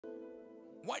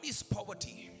What is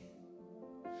poverty?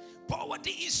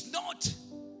 Poverty is not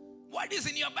what is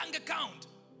in your bank account.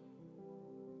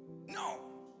 No.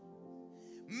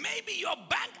 Maybe your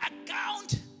bank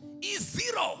account is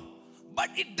zero, but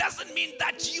it doesn't mean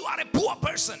that you are a poor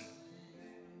person.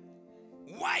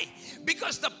 Why?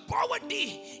 Because the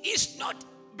poverty is not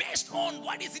based on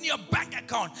what is in your bank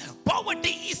account. Poverty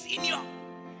is in your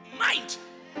mind.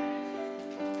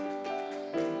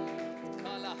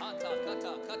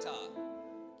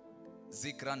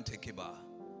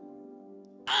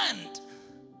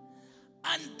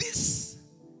 And this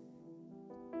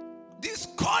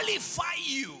qualify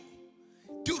you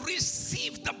to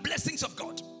receive the blessings of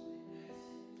God.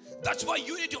 That's why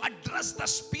you need to address the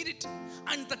spirit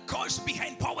and the cause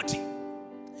behind poverty.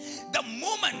 The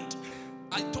moment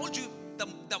I told you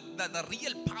the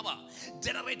real power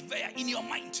generates where? In your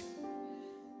mind.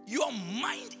 Your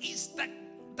mind is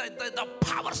the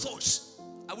power source,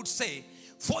 I would say,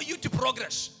 for you to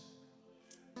progress.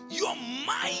 Your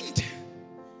mind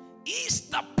is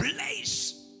the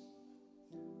place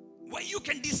where you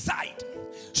can decide.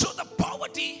 So the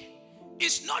poverty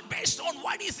is not based on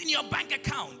what is in your bank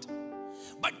account,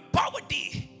 but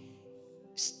poverty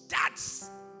starts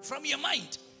from your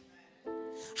mind.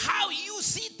 How you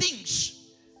see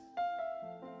things.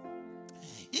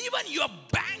 Even your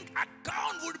bank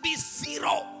account would be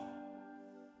zero,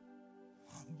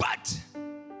 but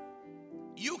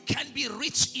you can be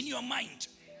rich in your mind.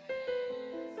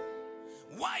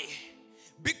 Why?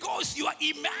 Because your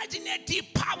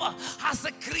imaginative power has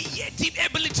a creative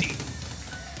ability.